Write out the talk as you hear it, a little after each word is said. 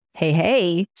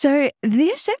Hey. So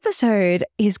this episode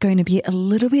is going to be a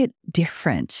little bit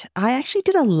different. I actually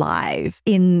did a live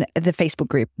in the Facebook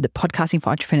group, the Podcasting for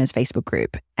Entrepreneurs Facebook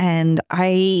group, and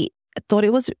I thought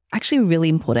it was actually a really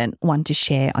important one to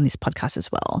share on this podcast as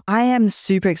well. I am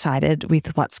super excited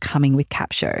with what's coming with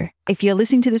Capsho. If you're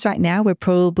listening to this right now, we're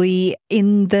probably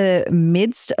in the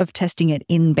midst of testing it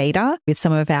in beta with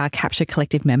some of our Capsho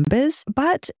Collective members.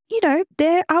 But,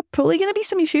 there are probably going to be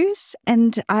some issues.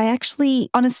 And I actually,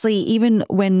 honestly, even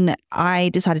when I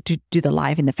decided to do the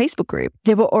live in the Facebook group,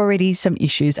 there were already some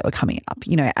issues that were coming up.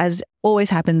 As always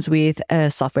happens with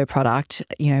a software product,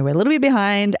 we're a little bit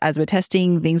behind as we're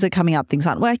testing, things are coming up, things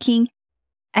aren't working.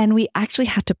 And we actually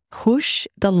had to push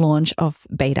the launch of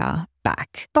beta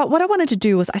back. But what I wanted to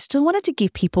do was I still wanted to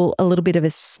give people a little bit of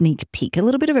a sneak peek, a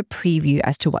little bit of a preview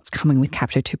as to what's coming with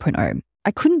Capsho 2.0. I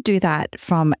couldn't do that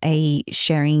from a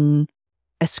sharing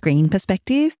a screen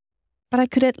perspective, but I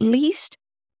could at least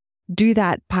do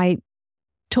that by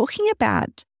talking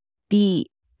about the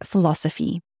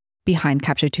philosophy behind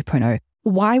Capsho 2.0,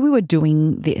 why we were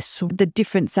doing this, the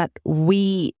difference that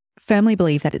we firmly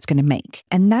believe that it's going to make.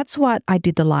 And that's what I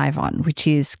did the live on, which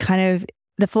is kind of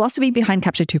the philosophy behind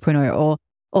Capsho 2.0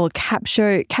 or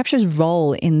Capsho's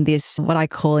role in this, what I'm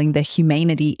calling the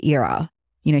HumAInity Era.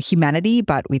 Humanity,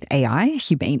 but with AI,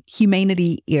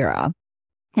 HumAInity Era.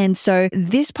 And so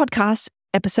this podcast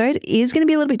episode is going to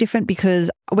be a little bit different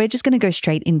because we're just going to go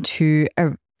straight into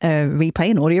a replay,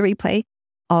 an audio replay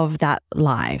of that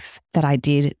live that I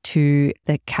did to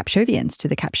the Capshovians, to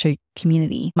the Capsho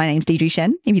community. My name's Deidre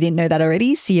Shen, if you didn't know that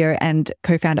already, CEO and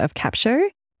co-founder of Capsho.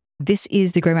 This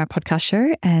is the Grow My Podcast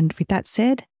show. And with that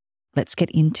said, let's get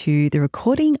into the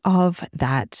recording of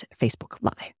that Facebook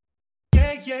Live.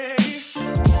 Yeah.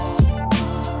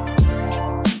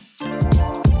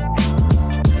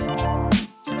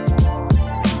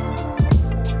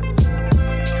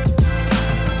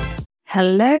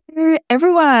 Hello,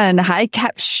 everyone. Hi,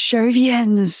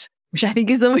 Capshovians, which I think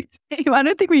is the name. I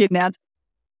don't think we announced.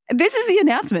 This is the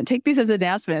announcement. Take this as an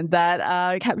announcement that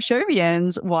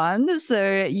Capshovians won.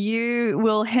 So you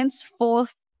will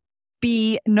henceforth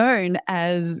be known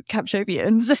as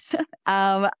Capshovians.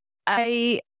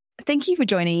 I thank you for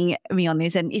joining me on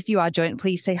this. And if you are joining,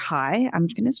 please say hi. I'm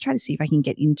going to try to see if I can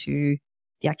get into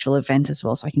the actual event as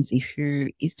well so I can see who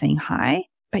is saying hi.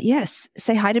 But yes,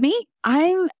 say hi to me.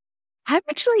 I'm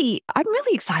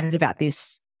really excited about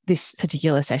this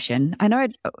particular session. I know,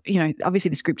 obviously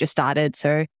this group just started,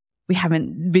 so we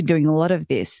haven't been doing a lot of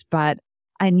this, but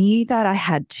I knew that I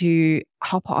had to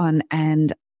hop on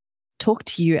and talk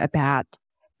to you about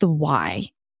the why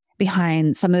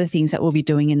behind some of the things that we'll be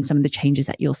doing and some of the changes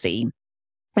that you'll see.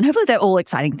 And hopefully they're all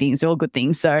exciting things. They're all good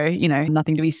things. So,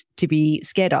 nothing to be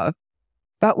scared of.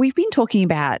 But we've been talking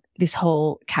about this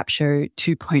whole Capsho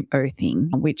 2.0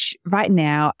 thing, which right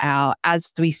now,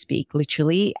 as we speak,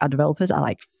 literally, our developers are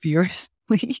like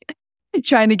furiously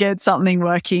trying to get something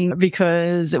working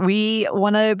because we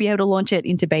want to be able to launch it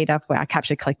into beta for our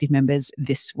Capsho Collective members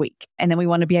this week. And then we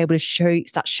want to be able to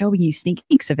start showing you sneak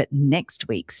peeks of it next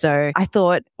week. So I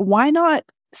thought, why not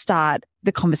start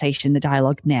the conversation, the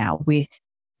dialogue now with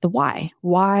the why?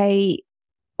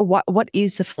 What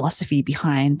is the philosophy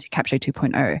behind Capsho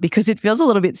 2.0? Because it feels a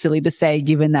little bit silly to say,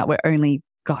 given that we're only,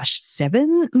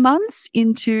 7 months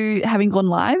into having gone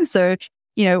live. So,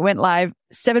 went live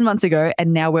 7 months ago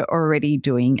and now we're already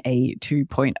doing a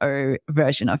 2.0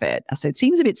 version of it. So it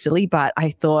seems a bit silly, but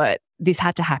I thought this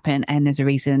had to happen and there's a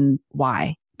reason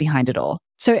why behind it all.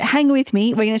 So hang with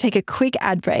me. We're going to take a quick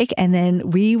ad break and then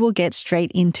we will get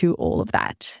straight into all of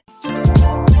that.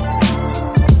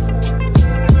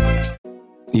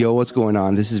 Yo, what's going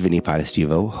on? This is Vinny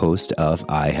Potestivo, host of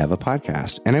I Have a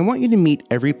Podcast, and I want you to meet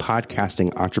every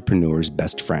podcasting entrepreneur's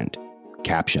best friend,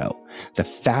 Capsho, the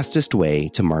fastest way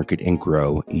to market and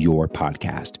grow your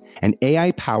podcast. An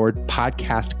AI-powered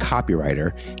podcast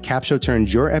copywriter, Capsho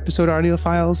turns your episode audio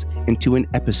files into an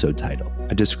episode title,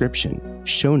 a description,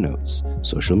 show notes,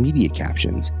 social media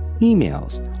captions,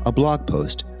 emails, a blog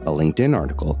post, a LinkedIn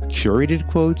article, curated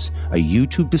quotes, a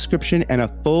YouTube description, and a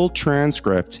full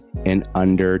transcript in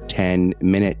under 10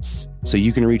 minutes. So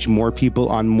you can reach more people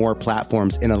on more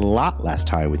platforms in a lot less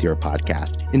time with your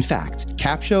podcast. In fact,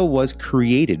 Capsho was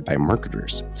created by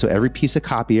marketers. So every piece of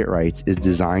copy it writes is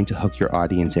designed to hook your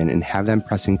audience in and have them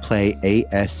pressing play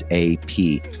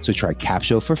ASAP. So try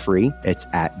Capsho for free. It's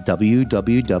at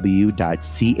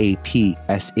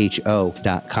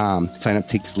www.capsho.com. Sign up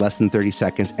takes less than 30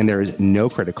 seconds and there is no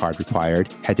credit card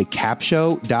required. Head to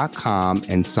capsho.com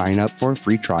and sign up for a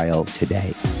free trial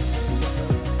today.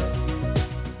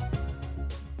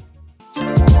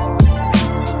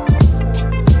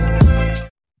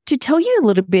 To tell you a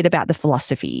little bit about the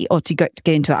philosophy, or to get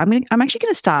into it, I'm actually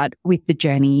going to start with the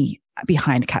journey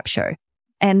behind Capsho.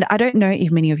 And I don't know if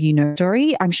many of you know the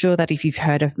story. I'm sure that if you've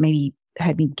heard me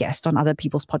guest on other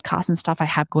people's podcasts and stuff, I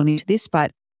have gone into this,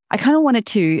 but I kind of wanted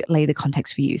to lay the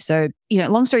context for you. So,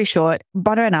 long story short,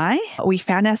 Bono and I, we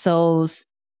found ourselves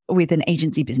with an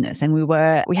agency business, and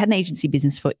we had an agency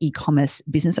business for e-commerce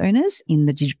business owners in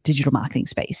the digital marketing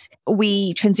space.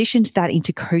 We transitioned that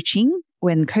into coaching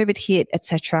when COVID hit,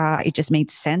 etc. It just made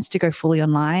sense to go fully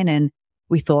online. And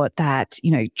we thought that,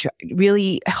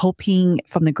 really helping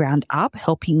from the ground up,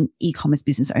 helping e-commerce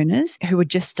business owners who were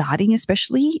just starting,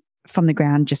 especially from the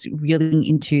ground, just reeling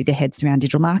into their heads around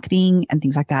digital marketing and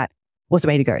things like that, was the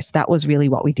way to go. So that was really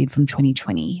what we did from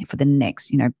 2020 for the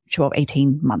next, 12,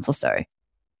 18 months or so.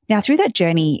 Now, through that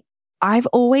journey, I've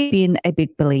always been a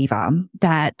big believer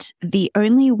that the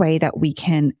only way that we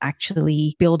can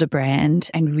actually build a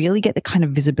brand and really get the kind of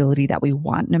visibility that we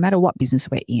want, no matter what business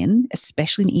we're in,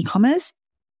 especially in e-commerce,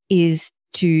 is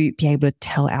to be able to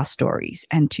tell our stories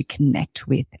and to connect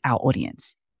with our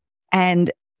audience. And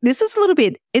this is a little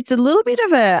bit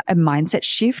of a mindset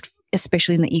shift,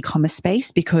 especially in the e-commerce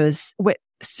space, because we're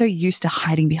so used to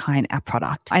hiding behind our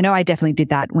product. I know I definitely did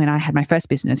that when I had my first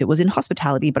business. It was in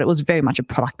hospitality, but it was very much a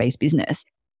product-based business.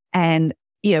 And,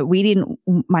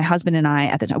 my husband and I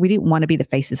at the time, we didn't want to be the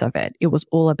faces of it. It was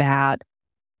all about,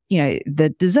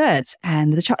 the desserts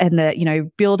and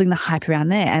building the hype around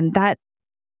there. And that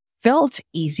felt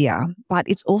easier, but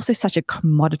it's also such a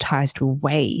commoditized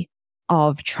way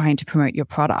of trying to promote your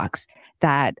products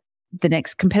that the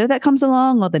next competitor that comes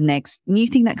along or the next new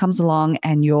thing that comes along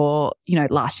and your,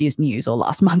 last year's news or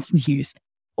last month's news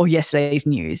or yesterday's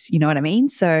news, you know what I mean?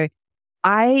 So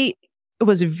I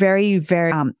was very,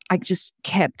 very, I just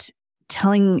kept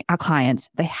telling our clients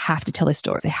they have to tell their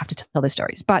stories. They have to tell their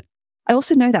stories. But I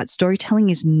also know that storytelling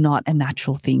is not a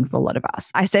natural thing for a lot of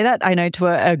us. I say that, I know, to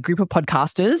a group of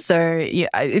podcasters. So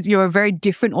you're a very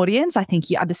different audience. I think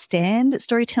you understand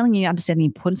storytelling, you understand the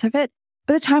importance of it.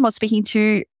 By the time I was speaking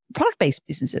to product-based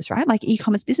businesses, right? Like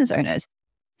e-commerce business owners.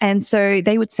 And so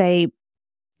they would say,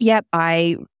 yep,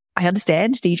 I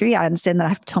understand, Deidre. I understand that I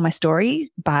have to tell my story,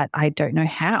 but I don't know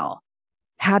how.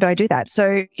 How do I do that?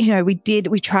 So,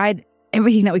 we tried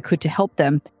everything that we could to help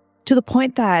them, to the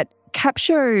point that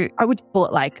Capsho, I would call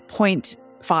it like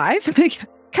 0.5.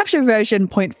 Capsho version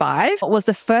 0.5 was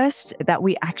the first that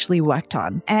we actually worked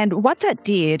on. And what that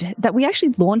did, that we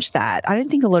actually launched that, I don't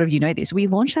think a lot of you know this, we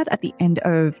launched that at the end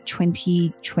of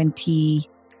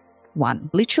 2021.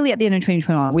 Literally at the end of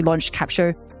 2021, we launched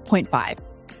Capsho 0.5.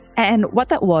 And what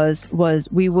that was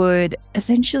we would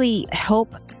essentially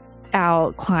help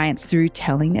our clients through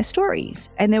telling their stories.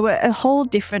 And there were a lot of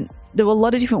different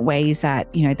ways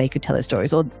that, they could tell their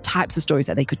stories, or types of stories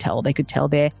that they could tell. They could tell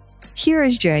their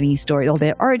hero's journey story or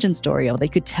their origin story, or they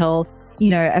could tell,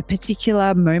 a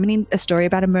particular a story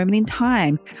about a moment in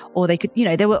time, or they could,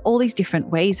 there were all these different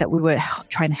ways that we were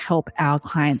trying to help our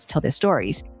clients tell their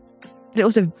stories. But it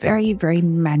was a very, very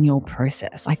manual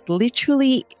process. Like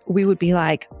literally we would be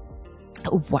like,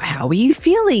 how are you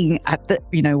feeling at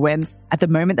the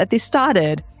moment that this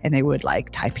started? And they would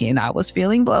like type in, I was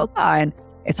feeling blah, blah. And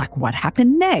it's like, what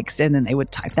happened next? And then they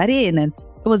would type that in, and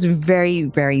it was very,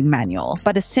 very manual.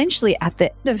 But essentially at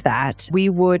the end of that,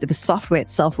 the software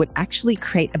itself would actually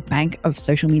create a bank of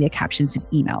social media captions and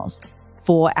emails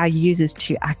for our users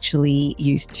to actually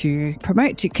use to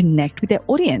promote, to connect with their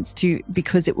audience,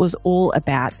 because it was all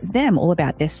about them, all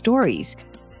about their stories.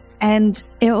 And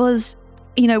it was,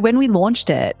 when we launched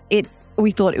it,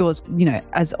 we thought it was,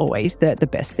 as always, the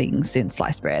best thing since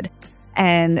sliced bread.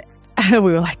 And we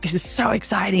were like, this is so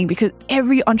exciting, because this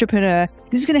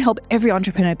is going to help every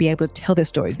entrepreneur be able to tell their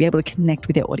stories, be able to connect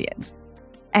with their audience.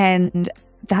 And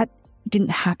that didn't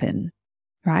happen,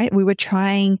 right? We were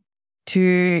trying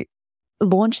to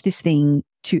launch this thing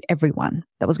to everyone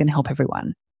that was going to help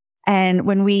everyone. And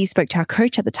when we spoke to our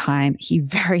coach at the time, he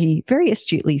very, very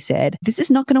astutely said, this is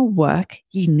not going to work.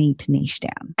 You need to niche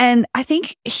down. And I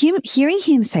think hearing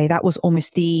him say that was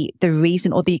almost the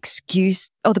reason, or the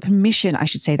excuse, or the permission, I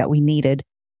should say, that we needed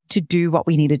to do what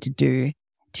we needed to do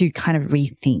to kind of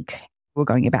rethink we're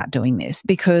going about doing this.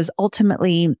 Because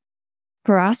ultimately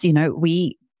for us,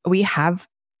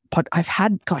 I've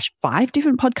had, 5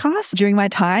 different podcasts during my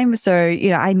time. So,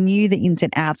 I knew the ins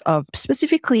and outs of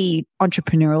specifically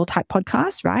entrepreneurial type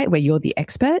podcasts, right? Where you're the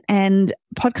expert. And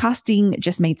podcasting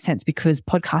just made sense because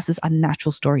podcasters are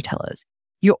natural storytellers.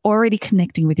 You're already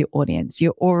connecting with your audience.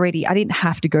 I didn't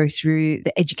have to go through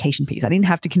the education piece. I didn't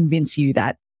have to convince you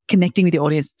that connecting with your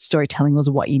audience, storytelling was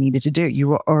what you needed to do. You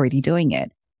were already doing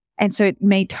it. And so it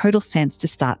made total sense to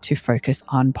start to focus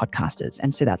on podcasters.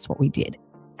 And so that's what we did.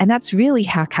 And that's really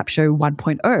how Capsho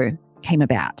 1.0 came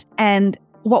about. And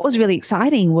what was really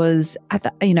exciting was at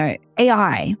the,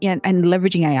 AI and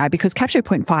leveraging AI, because Capsho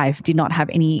 0.5 did not have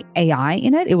any AI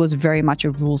in it. It was very much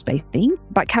a rules-based thing.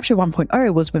 But Capsho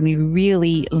 1.0 was when we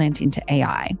really lent into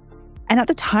AI. And at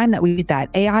the time that we did that,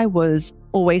 AI was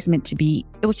always meant to be,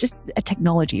 it was just a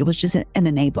technology. It was just an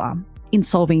enabler in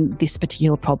solving this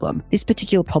particular problem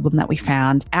that we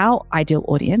found our ideal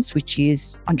audience, which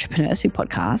is entrepreneurs who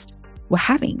podcast, were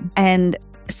having. And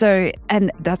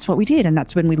that's what we did. And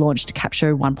that's when we launched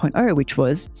Capsho 1.0, which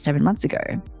was 7 months ago.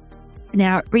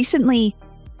 Now, recently,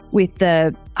 with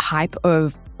the hype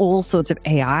of all sorts of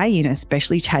AI,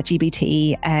 especially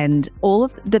ChatGPT and all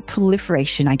of the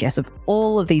proliferation, I guess, of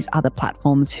all of these other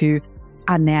platforms who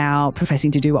are now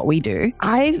professing to do what we do,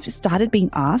 I've started being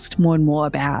asked more and more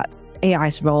about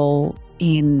AI's role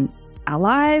in our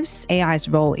lives, AI's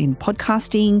role in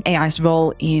podcasting, AI's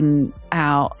role in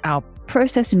our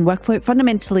process and workflow.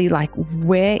 Fundamentally, like,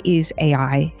 where is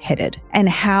AI headed, and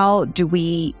how do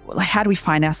we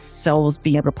find ourselves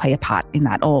being able to play a part in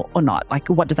that or not? Like,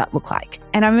 what does that look like?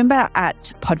 And I remember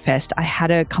at Podfest, I had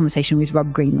a conversation with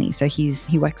Rob Greenlee. So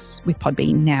he works with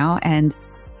Podbean now, and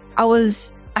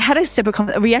I had a separate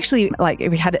conversation. We actually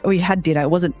we had dinner. It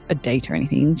wasn't a date or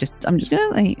anything. I'm just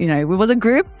gonna, it was a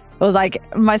group. It was like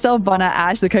myself, Bonner,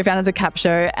 Ash, the co-founders of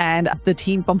Capsho, and the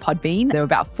team from Podbean. There were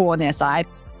about 4 on their side.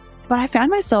 But I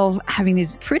found myself having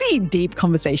this pretty deep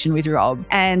conversation with Rob,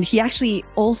 and he actually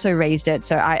also raised it.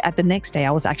 So at the next day,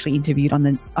 I was actually interviewed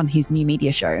on his new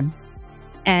media show,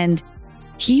 and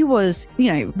he was,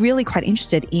 really quite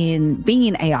interested in being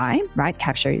in AI, right?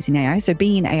 Capsho is in AI. So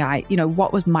being in AI,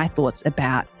 what was my thoughts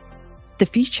about the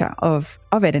future of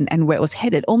it and where it was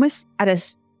headed, almost at a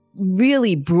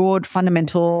really broad,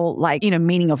 fundamental,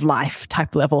 meaning of life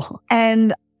type level.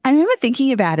 And I remember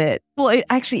thinking about it. Well,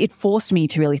 it forced me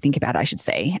to really think about it, I should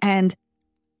say. And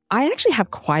I actually have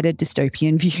quite a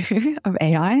dystopian view of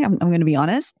AI. I'm going to be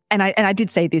honest. And I did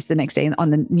say this the next day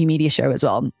on the new media show as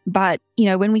well. But,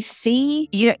 when we see,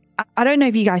 I don't know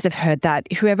if you guys have heard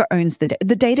that whoever owns the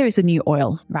data is the new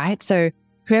oil, right? So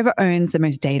whoever owns the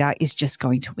most data is just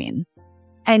going to win.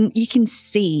 And you can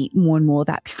see more and more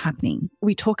that happening.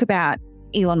 We talk about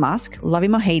Elon Musk, love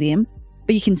him or hate him,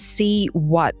 but you can see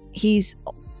what he's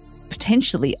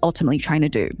potentially ultimately trying to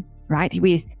do, right?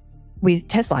 With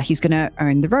Tesla, he's going to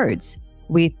own the roads.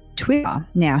 With Twitter,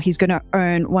 now he's going to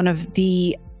own one of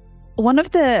the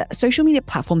social media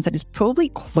platforms that is probably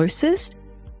closest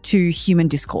to human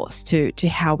discourse, to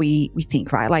how we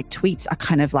think, right? Like, tweets are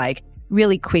kind of like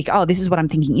really quick. Oh, this is what I'm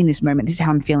thinking in this moment. This is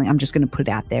how I'm feeling. I'm just going to put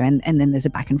it out there. And then there's a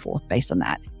back and forth based on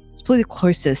that. It's probably the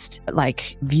closest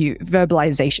view,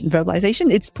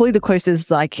 verbalization. It's probably the closest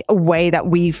way that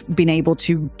we've been able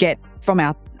to get from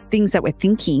our things that we're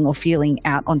thinking or feeling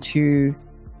out onto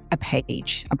a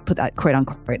page. I put that quote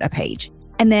unquote, a page.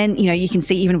 And then, you can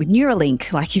see even with Neuralink,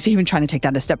 he's even trying to take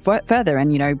that a step further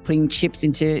and, putting chips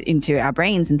into our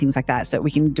brains and things like that so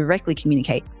we can directly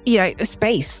communicate.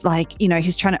 Space,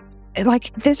 he's trying to,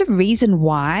 there's a reason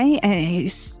why, and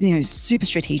it's, super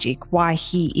strategic, why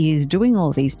he is doing all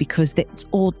of these, because it's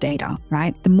all data,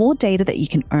 right? The more data that you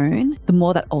can own, the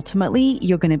more that ultimately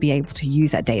you're going to be able to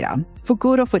use that data for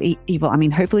good or for evil. I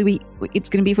mean, hopefully it's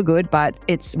going to be for good, but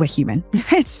we're human.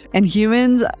 And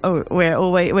humans,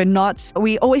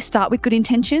 we always start with good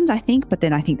intentions, I think, but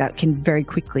then I think that can very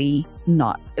quickly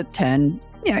not turn,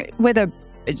 whether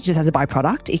just as a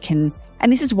byproduct, it can.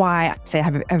 And this is why I say I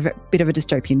have a bit of a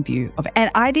dystopian view of it.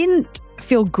 And I didn't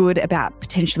feel good about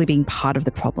potentially being part of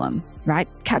the problem, right?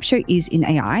 Capsho is in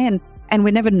AI and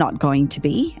we're never not going to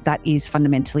be. That is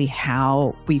fundamentally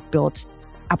how we've built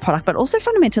our product, but also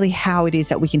fundamentally how it is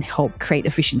that we can help create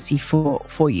efficiency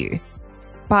for you.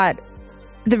 But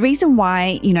the reason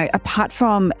why, apart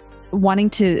from wanting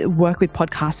to work with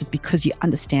podcasters because you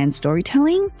understand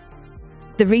storytelling,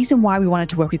 the reason why we wanted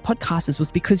to work with podcasters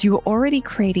was because you were already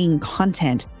creating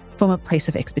content from a place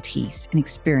of expertise and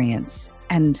experience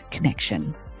and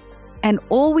connection. And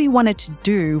all we wanted to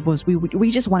do was we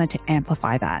just wanted to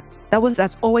amplify that.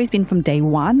 That's always been from day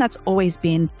one. That's always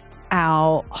been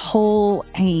our whole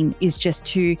aim, is just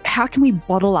to, how can we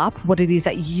bottle up what it is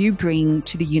that you bring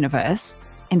to the universe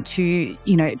and to,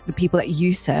 the people that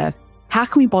you serve? How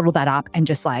can we bottle that up and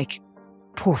just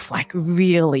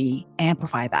really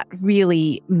amplify that,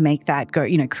 really make that go,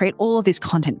 create all of this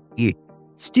content for you,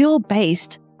 still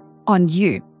based on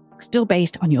you, still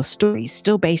based on your stories,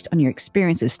 still based on your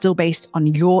experiences, still based on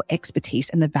your expertise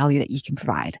and the value that you can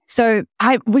provide. So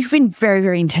we've been very,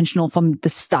 very intentional from the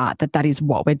start that is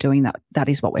what we're doing, that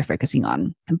is what we're focusing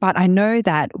on. But I know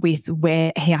that with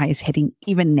where AI is heading,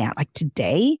 even now,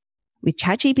 today, with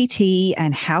ChatGPT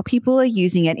and how people are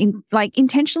using it in like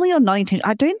intentionally or not intentionally.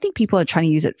 I don't think people are trying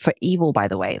to use it for evil, by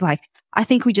the way. Like, I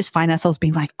think we just find ourselves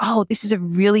being like, oh, this is a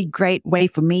really great way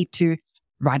for me to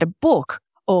write a book,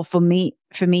 or for me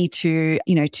to,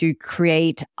 to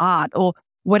create art or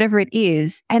whatever it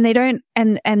is. And they don't,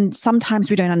 and sometimes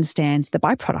we don't understand the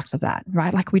byproducts of that,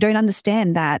 right? Like, we don't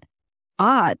understand that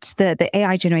art, the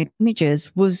AI generated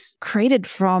images was created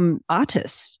from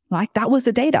artists. Like, that was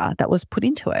the data that was put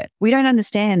into it. We don't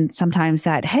understand sometimes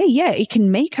that, hey, yeah, it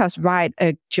can make us write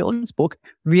a children's book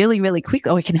really, really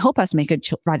quickly, or it can help us write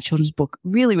a children's book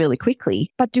really, really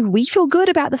quickly. But do we feel good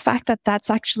about the fact that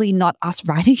that's actually not us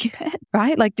writing it,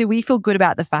 right? Like, do we feel good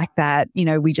about the fact that,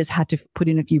 we just had to put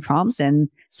in a few prompts and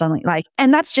suddenly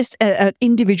and that's just an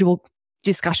individual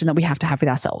discussion that we have to have with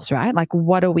ourselves, right? Like,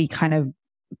 what are we kind of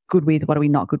good with? What are we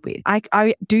not good with?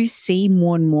 I do see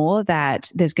more and more that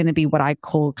there's going to be what I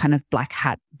call kind of black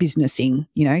hat businessing.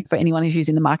 For anyone who's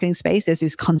in the marketing space, there's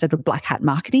this concept of black hat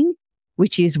marketing,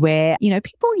 which is where,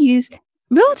 people use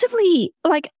relatively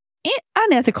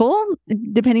unethical,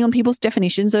 depending on people's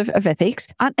definitions of ethics,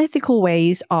 unethical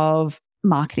ways of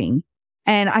marketing.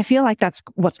 And I feel like that's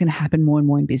what's going to happen more and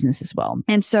more in business as well.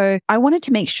 And so I wanted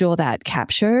to make sure that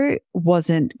Capsho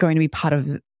wasn't going to be part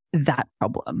of that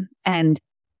problem. And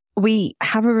we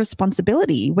have a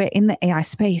responsibility. We're in the AI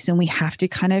space and we have to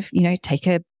kind of, take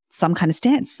some kind of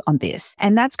stance on this.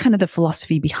 And that's kind of the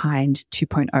philosophy behind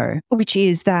 2.0, which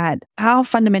is that our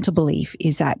fundamental belief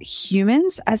is that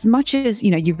humans, as much as,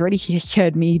 you've already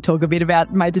heard me talk a bit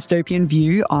about my dystopian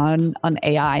view on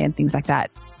AI and things like that.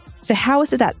 So how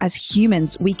is it that as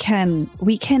humans, we can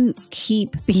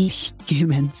keep being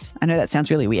humans? I know that sounds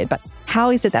really weird, but how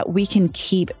is it that we can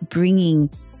keep bringing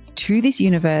to this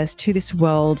universe, to this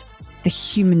world, the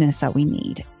humanness that we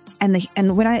need? And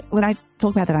when I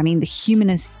talk about that, I mean the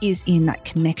humanness is in that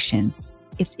connection.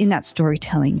 It's in that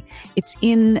storytelling. It's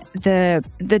in the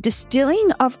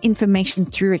distilling of information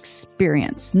through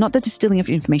experience, not the distilling of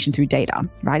information through data,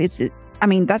 right?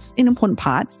 That's an important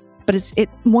part, but it's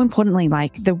more importantly,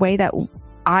 like the way that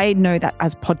I know that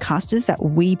as podcasters that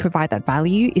we provide that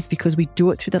value is because we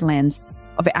do it through the lens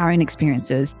of our own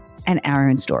experiences and our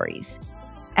own stories.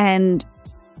 And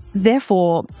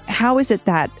therefore, how is it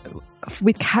that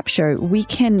with Capsho, we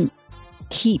can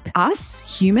keep us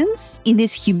humans in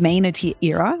this HumAInity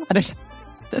era?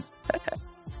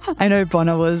 I know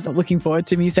Bonner was looking forward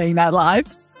to me saying that live,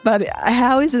 but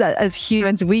how is it that as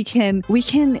humans, we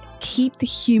can keep the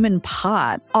human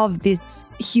part of this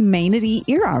HumAInity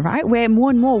era, right? Where more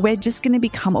and more, we're just going to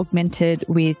become augmented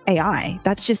with AI.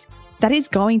 That is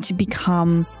going to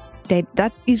become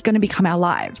our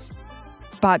lives.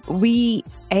 But we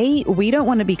don't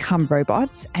want to become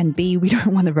robots, and B, we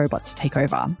don't want the robots to take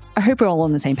over. I hope we're all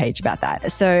on the same page about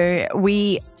that. So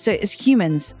as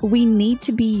humans, we need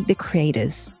to be the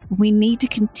creators. We need to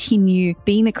continue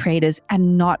being the creators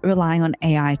and not relying on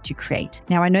AI to create.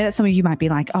 Now, I know that some of you might be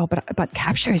like, oh, but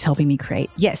Capsho is helping me create.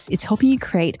 Yes, it's helping you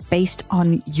create based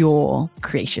on your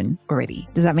creation already.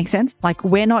 Does that make sense? Like,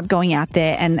 we're not going out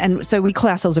there and so we call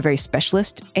ourselves a very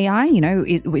specialist AI.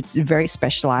 It's very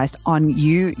specialized on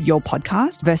your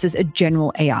podcast versus a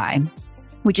general AI,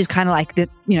 which is kind of like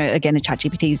again, a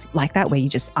ChatGPT is like that, where you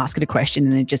just ask it a question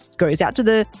and it just goes out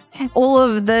to all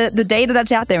of the data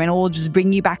that's out there and it will just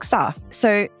bring you back stuff.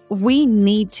 So we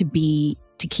need to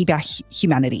keep our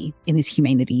humanity in this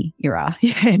HumAInity era.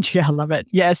 Yeah, Andrea, I love it.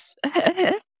 Yes.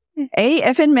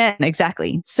 AFN men,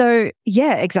 exactly. So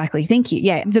yeah, exactly. Thank you.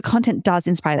 Yeah, the content does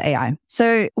inspire the AI.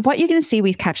 So what you're going to see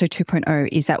with Capsho 2.0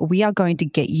 is that we are going to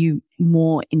get you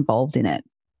more involved in it.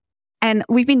 And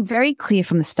we've been very clear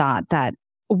from the start that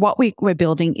what we're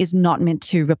building is not meant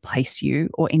to replace you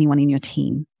or anyone in your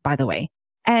team, by the way.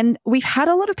 And we've had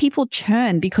a lot of people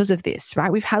churn because of this,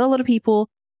 right? We've had a lot of people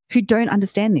who don't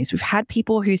understand this. We've had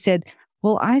people who said,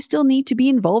 well, I still need to be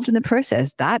involved in the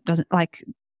process. That doesn't like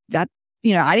that,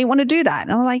 I didn't want to do that.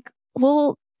 And I'm like,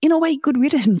 well, in a way, good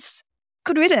riddance.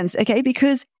 Good riddance, okay?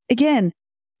 Because again,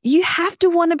 you have to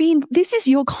want to this is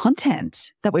your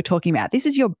content that we're talking about. This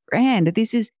is your brand.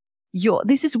 This is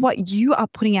what you are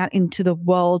putting out into the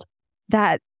world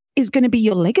that is going to be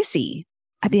your legacy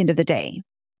at the end of the day.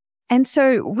 And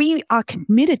so we are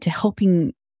committed to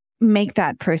helping make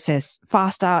that process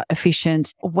faster,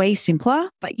 efficient, way simpler,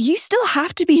 but you still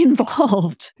have to be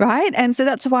involved, right? And so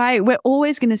that's why we're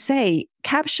always going to say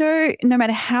Capsho, no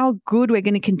matter how good we're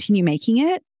going to continue making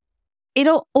it,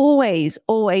 it'll always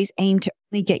aim to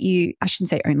only get you, I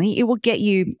shouldn't say only, it will get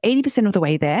you 80% of the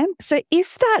way there. So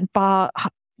if that bar,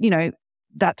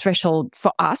 that threshold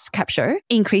for us, Capsho,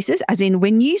 increases, as in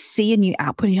when you see a new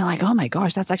output and you're like, oh my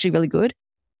gosh, that's actually really good.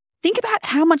 think about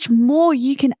how much more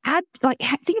you can add,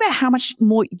 think about how much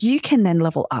more you can then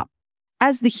level up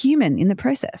as the human in the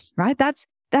process, right? That's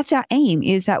our aim,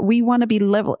 is that we want to be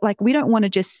level. Like, we don't want to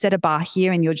just set a bar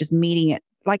here and you're just meeting it.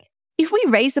 Like, if we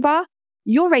raise the bar,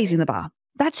 you're raising the bar.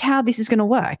 That's how this is going to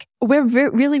work. We're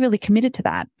really, really committed to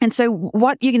that. And so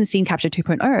what you're going to see in Capture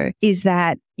 2.0 is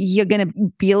that you're going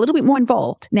to be a little bit more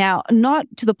involved. Now, not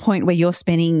to the point where you're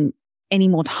spending any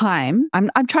more time. I'm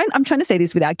trying to say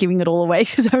this without giving it all away,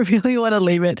 because I really want to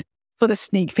leave it for the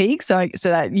sneak peek so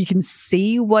that you can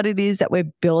see what it is that we're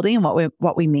building and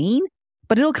what we mean.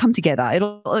 But it'll come together.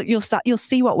 You'll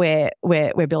see what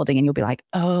we're building, and you'll be like,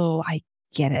 oh, I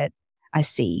get it. I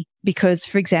see. Because,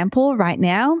 for example, right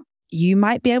now, you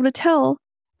might be able to tell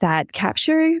that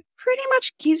Capture pretty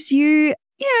much gives you,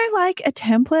 like a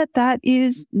template that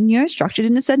is, structured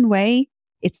in a certain way.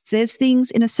 It says things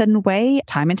in a certain way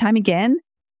time and time again.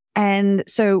 And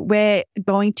so we're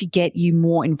going to get you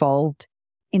more involved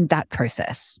in that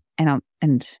process.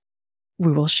 And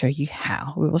we will show you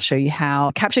how. We will show you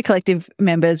how. Capture Collective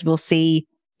members will see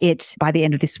it by the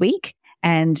end of this week.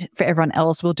 And for everyone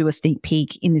else, we'll do a sneak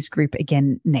peek in this group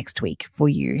again next week for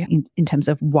you in terms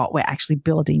of what we're actually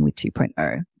building with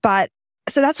 2.0. But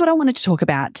so that's what I wanted to talk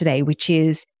about today, which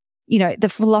is, the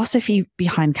philosophy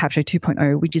behind Capture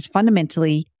 2.0, which is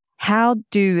fundamentally, how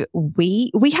do we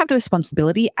have the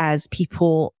responsibility as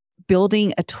people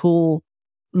building a tool,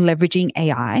 leveraging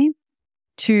AI,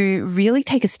 to really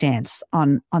take a stance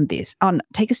on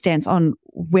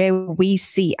where we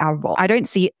see our role. I don't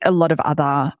see a lot of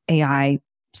other AI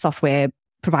software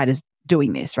providers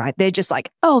doing this, right? They're just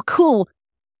like, oh, cool.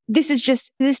 This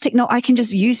technology. I can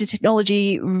just use this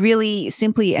technology really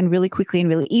simply and really quickly and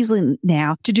really easily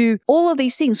now to do all of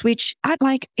these things, which I'd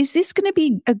like, is this going to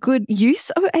be a good use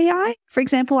of AI? For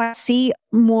example, I see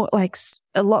more like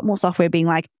a lot more software being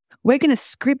like, we're going to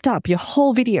script up your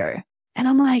whole video. And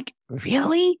I'm like,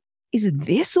 really? Is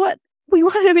this what we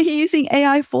want to be using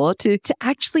AI for, to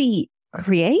actually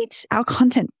create our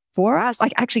content for us?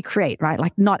 Like, actually create, right?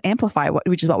 Like, not amplify,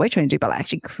 which is what we're trying to do, but like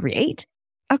actually create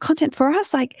our content for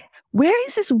us. Like, where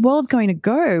is this world going to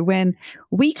go when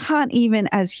we can't even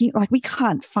we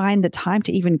can't find the time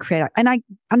to even create? And I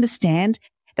understand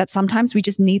that sometimes we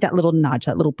just need that little nudge,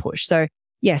 that little push. So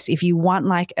yes, if you want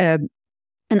like an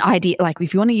idea, like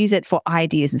if you want to use it for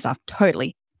ideas and stuff,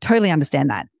 totally understand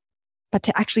that. But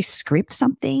to actually script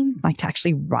something, like to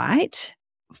actually write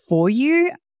for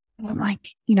you, I'm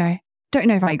like, don't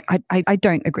know if I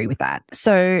don't agree with that.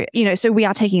 So, so we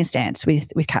are taking a stance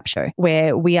with Capture,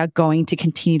 where we are going to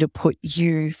continue to put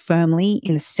you firmly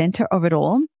in the center of it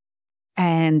all.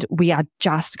 And we are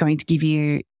just going to give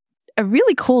you a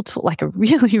really cool tool, like a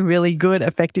really, really good,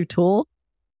 effective tool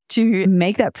to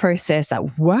make that process, that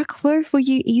workflow for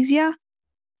you easier.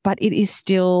 But it is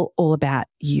still all about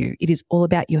you. It is all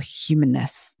about your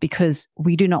humanness, because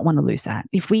we do not want to lose that.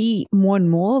 If we more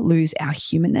and more lose our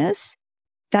humanness,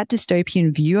 that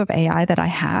dystopian view of AI that I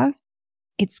have,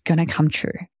 it's going to come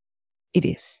true. It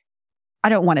is. I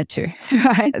don't want it to,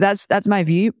 right? That's my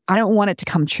view. I don't want it to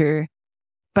come true,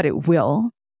 but it will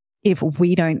if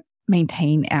we don't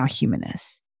maintain our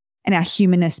humanness. And our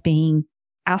humanness being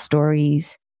our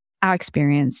stories, our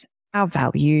experience, our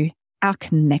value, our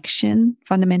connection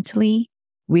fundamentally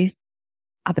with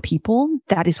other people.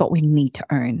 That is what we need to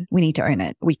own. We need to own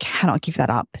it. We cannot give that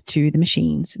up to the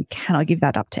machines. We cannot give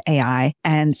that up to AI.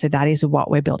 And so that is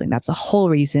what we're building. That's the whole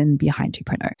reason behind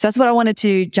 2.0. So that's what I wanted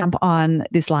to jump on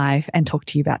this live and talk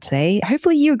to you about today.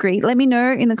 Hopefully you agree. Let me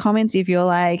know in the comments if you're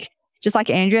like, just like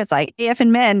Andrea, it's like AF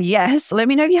and men. Yes. Let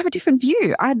me know if you have a different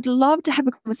view. I'd love to have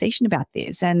a conversation about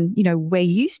this and, where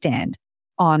you stand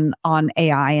on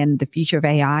AI and the future of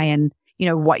AI and,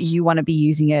 what you want to be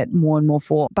using it more and more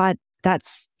for. But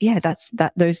those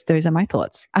are my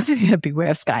thoughts. Beware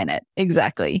of Skynet.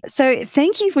 Exactly. So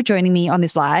thank you for joining me on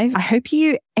this live. I hope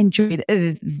you enjoyed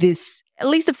this, at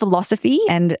least the philosophy,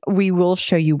 and we will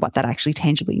show you what that actually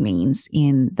tangibly means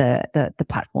in the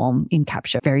platform in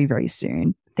Capture very, very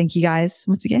soon. Thank you guys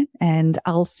once again. And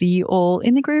I'll see you all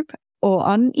in the group or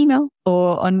on email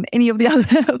or on any of the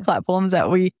other platforms that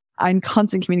we are in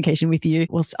constant communication with you.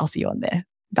 I'll see you on there.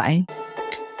 Bye.